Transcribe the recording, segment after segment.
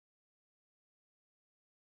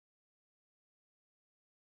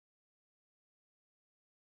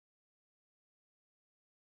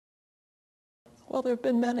Well, there have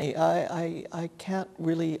been many. I can't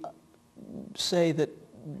really say that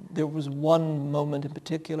there was one moment in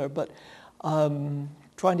particular, but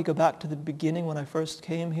trying to go back to the beginning when I first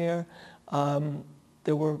came here,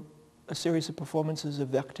 there were a series of performances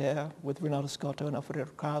of Werther with Renato Scotto and Alfredo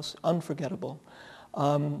Kraus, unforgettable.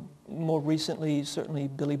 More recently, certainly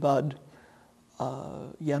Billy Budd,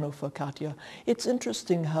 Janova, Katja. It's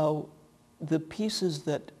interesting how the pieces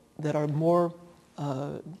that are more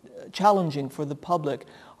challenging for the public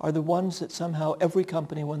are the ones that somehow every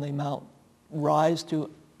company, when they mount, rise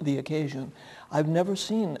to the occasion. I've never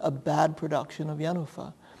seen a bad production of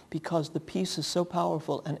Janova because the piece is so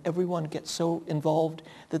powerful and everyone gets so involved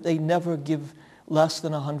that they never give less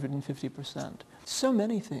than 150%. So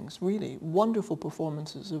many things, really. Wonderful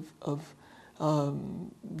performances of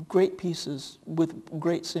great pieces with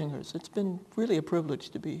great singers. It's been really a privilege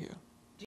to be here.